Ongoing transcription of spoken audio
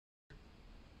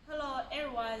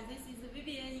everyone, this is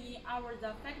Vivian in our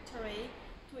factory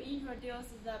to introduce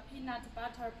the peanut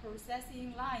butter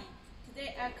processing line.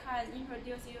 Today I can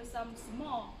introduce you some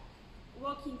small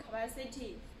working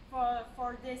capacity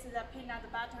for this the peanut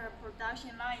butter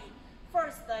production line.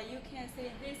 First, you can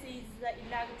see this is the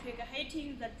electric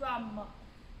heating the drum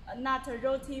nut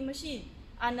roasting machine.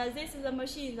 And this is the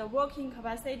machine, the working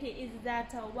capacity is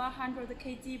that 100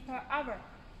 kg per hour.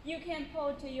 You can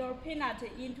put your peanut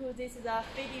into this the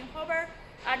feeding hopper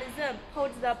and then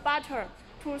put the butter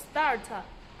to start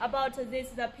about this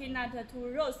the peanut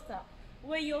to roast.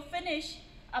 When you finish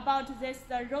about this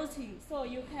the roasting, so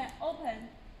you can open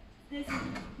this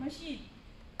machine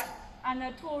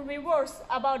and to reverse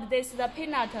about this the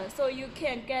peanut, so you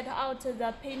can get out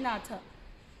the peanut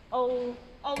of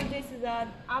this the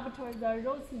after the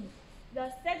roasting.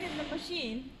 The second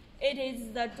machine, it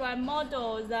is the dry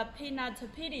model, the peanut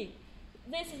peeling.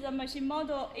 This is the machine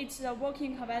model, its the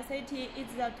working capacity is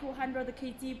the 200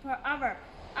 kg per hour.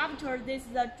 After this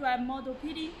the dry model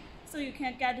peeling, so you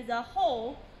can get the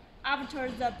whole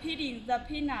after the peeling the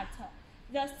peanut.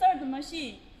 The third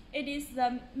machine, it is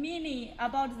the mini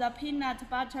about the peanut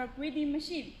butter grinding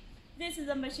machine. This is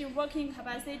the machine working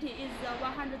capacity is the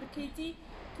 100 kg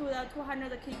to the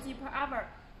 200 kg per hour.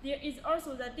 There is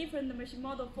also the different machine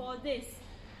model for this.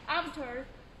 After,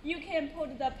 you can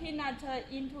put the peanut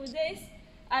into this,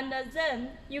 and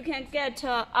then you can get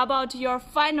about your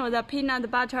final the peanut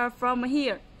butter from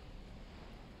here.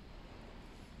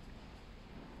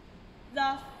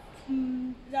 The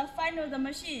final the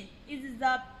machine is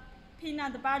the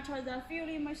peanut butter the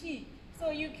filling machine.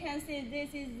 So you can see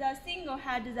this is the single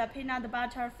head the peanut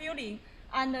butter filling,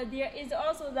 and there is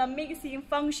also the mixing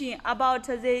function about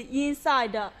the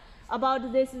inside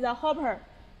about this the hopper.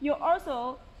 You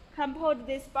also can put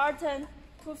this button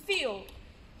to fill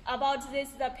about this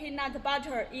the peanut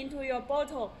butter into your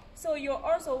bottle. So we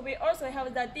also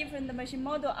have the different machine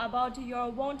model about your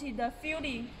wanted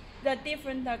filling, the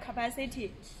different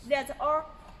capacity. That's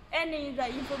all. Any the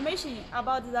information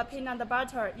about the peanut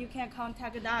butter, you can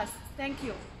contact us. Thank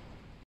you.